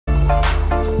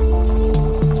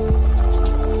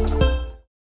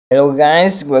Hello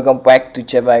guys, welcome back to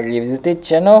Java Revisited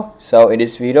channel. So in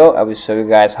this video, I will show you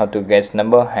guys how to guess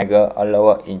number higher or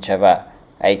lower in Java,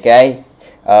 aka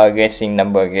guessing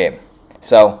number game.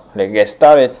 So let's get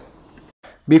started.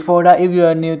 Before that, if you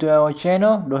are new to our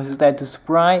channel, don't hesitate to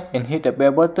subscribe and hit the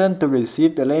bell button to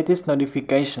receive the latest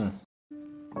notification.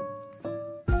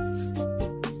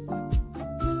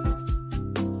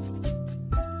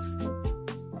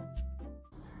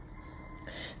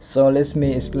 So let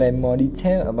me explain more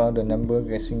detail about the number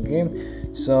guessing game.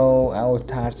 So our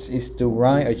task is to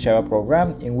write a Java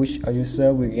program in which a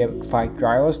user will get 5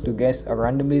 trials to guess a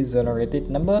randomly generated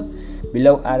number.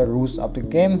 Below are the rules of the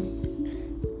game.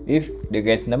 If the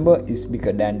guessed number is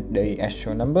bigger than the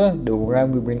actual number, the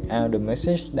program will bring out the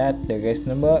message that the guessed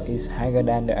number is higher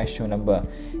than the actual number.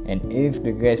 And if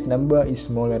the guessed number is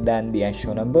smaller than the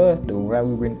actual number, the program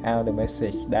will bring out the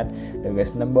message that the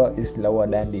guessed number is lower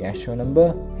than the actual number.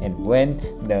 And when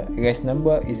the guessed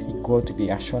number is equal to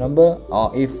the actual number,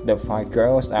 or if the 5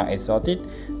 trials are exhausted,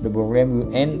 the program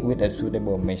will end with a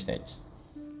suitable message.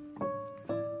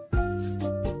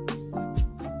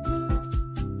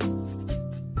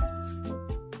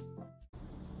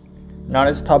 Now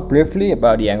let's talk briefly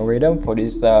about the algorithm for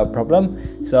this problem.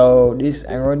 So this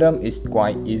algorithm is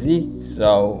quite easy.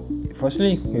 So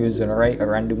firstly, we will generate a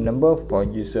random number for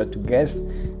user to guess.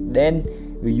 Then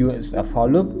we use a for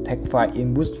loop, take 5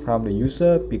 inputs from the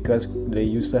user because the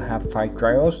user have 5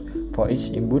 trials. For each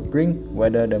input bring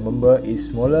whether the number is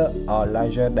smaller or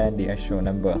larger than the actual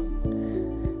number.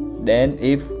 Then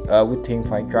if within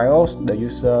 5 trials the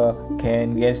user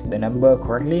can guess the number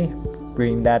correctly,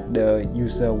 bring that the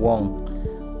user won.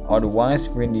 Otherwise,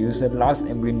 bring the user lost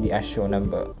and bring the actual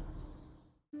number.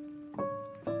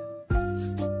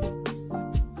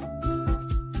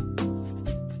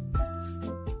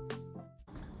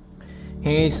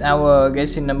 Here is our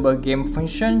guessing number game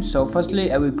function. So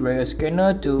firstly, I will create a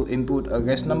scanner to input a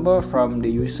guess number from the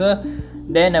user.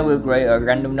 Then I will create a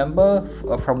random number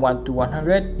from 1 to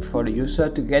 100 for the user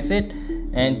to guess it.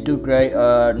 And to create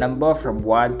a number from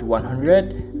 1 to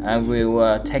 100, I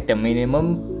will take the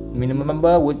minimum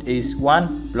number, which is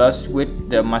 1, plus with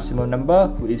the maximum number,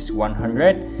 which is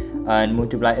 100, and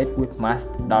multiply it with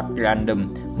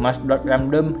math.random.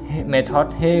 Math.random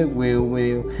method here will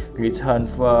return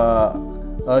for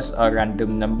us a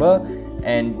random number.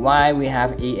 And why we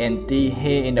have ent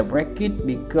here in the bracket?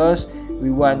 Because we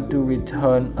want to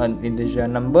return an integer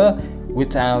number.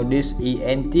 Without this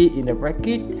ent in the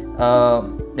bracket,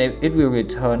 it will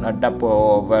return a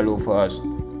double value for us.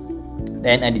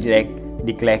 Then I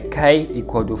declare k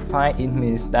equal to 5. It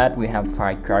means that we have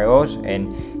 5 trials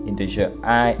and integer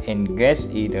I and guess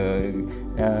is the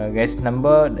guess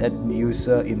number that the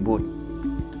user input.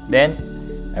 Then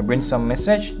I bring some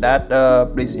message that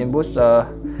please input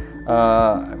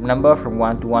number from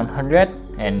 1 to 100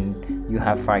 and you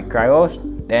have 5 trials.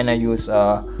 Then I use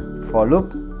a for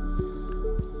loop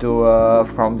to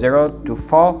from 0 to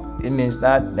 4. It means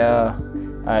that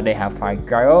they have 5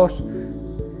 trials,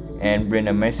 and bring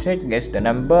a message, guess the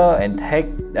number, and take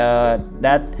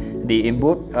that the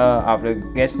input of the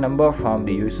guess number from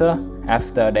the user.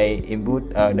 After they input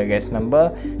the guess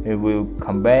number, it will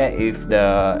compare if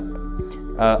the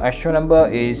actual number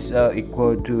is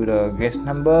equal to the guess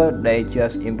number they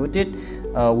just inputted.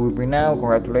 We bring out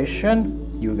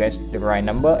congratulations, you guessed the right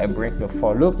number, and break the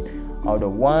for loop.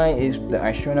 Otherwise, if the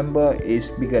actual number is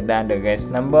bigger than the guess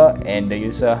number and the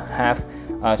user have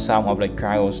some of the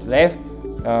trials left,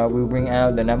 we bring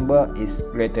out the number is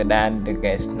greater than the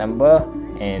guess number,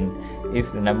 and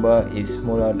if the number is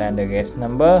smaller than the guess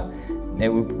number,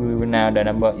 then we bring out the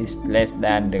number is less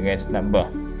than the guess number.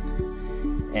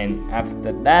 And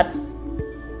after that,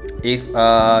 if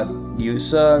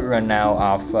user run out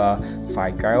of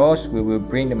 5 trials, we will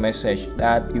bring the message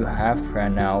that you have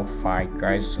run out 5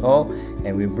 trials,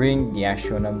 and we bring the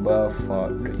actual number for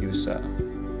the user.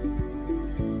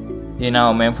 In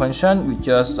our main function, we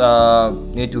just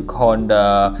need to call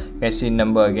the guessing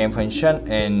number game function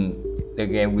and the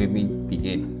game will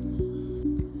begin.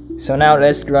 So now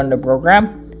let's run the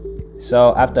program.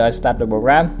 So after I start the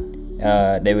program,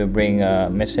 they will bring a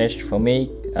message for me.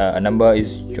 A number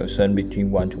is chosen between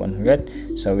 1 to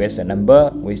 100. So guess the number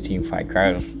within 5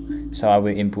 trials. So I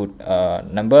will input a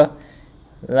number.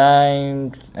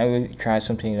 Like I will try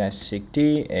something like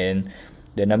 60, and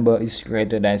the number is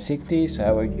greater than 60, so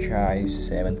I will try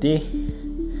 70.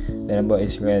 The number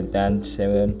is greater than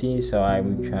 70, so I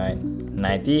will try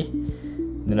 90.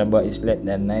 The number is less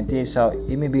than 90, so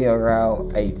it may be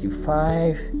around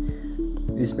 85.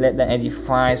 It's less than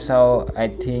 85, so I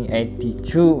think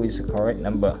 82 is the correct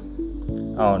number.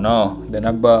 Oh no, the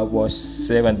number was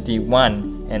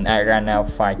 71, and I ran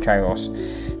out 5 gyros.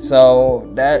 So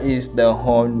that is the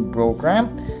whole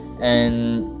program,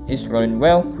 and it's running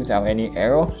well without any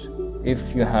errors.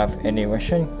 If you have any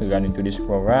question regarding to this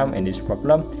program and this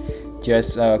problem,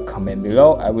 just comment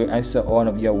below. I will answer all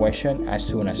of your questions as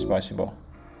soon as possible.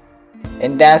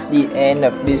 And that's the end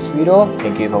of this video.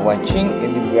 Thank you for watching.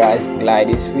 If you guys like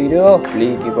this video,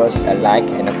 please give us a like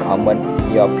and a comment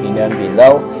your opinion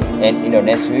below. And in the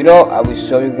next video, I will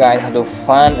show you guys how to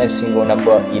find a single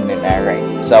number in an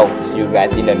array. So see you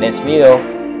guys in the next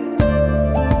video.